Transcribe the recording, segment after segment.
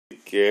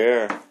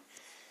girl.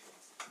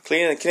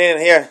 Clean it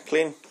here.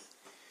 Clean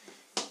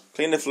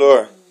the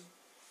floor.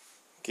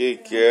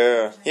 Good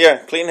girl.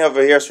 Here, clean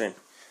over here, Serena.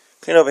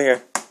 Clean over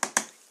here.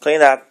 Clean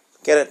that.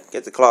 Get it.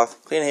 Get the cloth.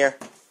 Clean here.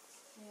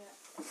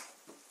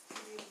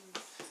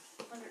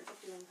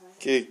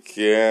 Good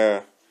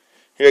girl.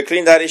 Here,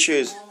 clean daddy's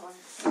shoes.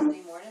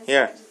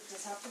 Here.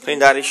 Clean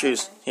daddy's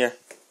shoes. Here.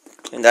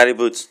 Clean daddy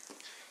boots.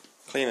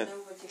 Clean it.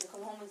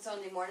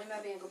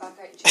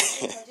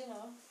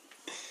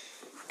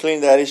 Clean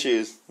daddy's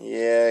shoes.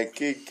 Yeah,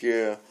 good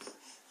girl.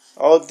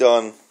 All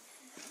done.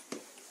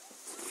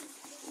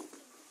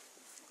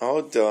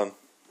 All done.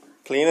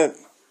 Clean it.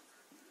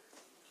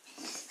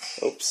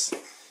 Oops.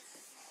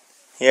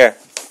 Here.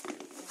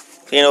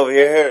 Clean over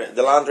here.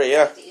 The laundry,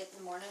 yeah.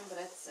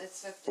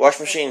 Wash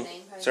machine.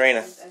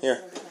 Serena.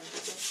 Here.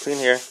 Clean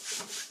here.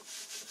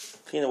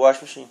 Clean the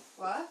wash machine.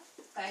 What?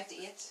 5 to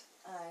 8.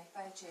 Aye,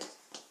 5 to 8.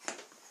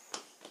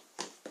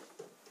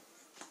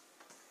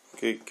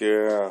 Good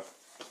girl.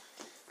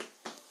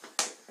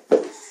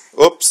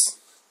 Oops.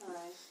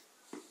 Aye.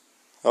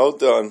 All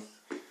done.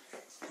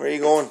 Where are you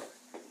going?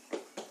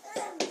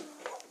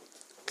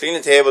 Clean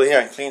the table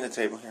here. Clean the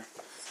table here.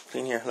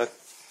 Clean here. Look.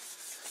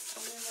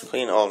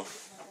 Clean all.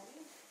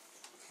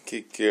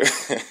 Good girl.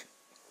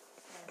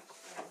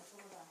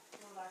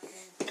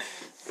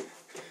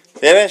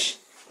 Finish.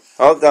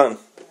 All done.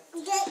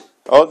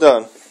 All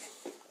done.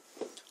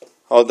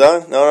 All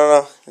done?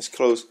 No. It's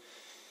close.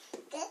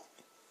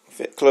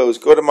 Close.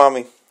 Go to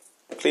mommy.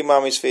 Clean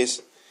mommy's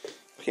face.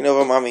 Clean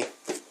over mommy.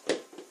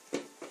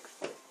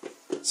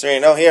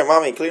 Serena, no, here,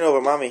 mommy. Clean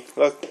over mommy.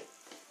 Look.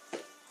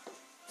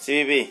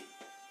 CBB.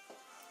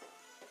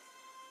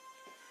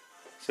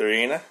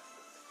 Serena.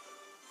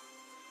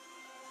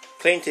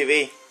 Clean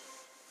TV.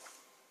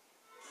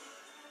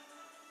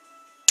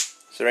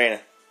 Serena.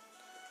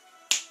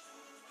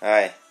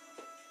 Hi.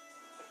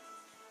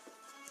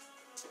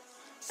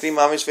 Clean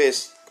mommy's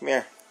face. Come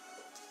here.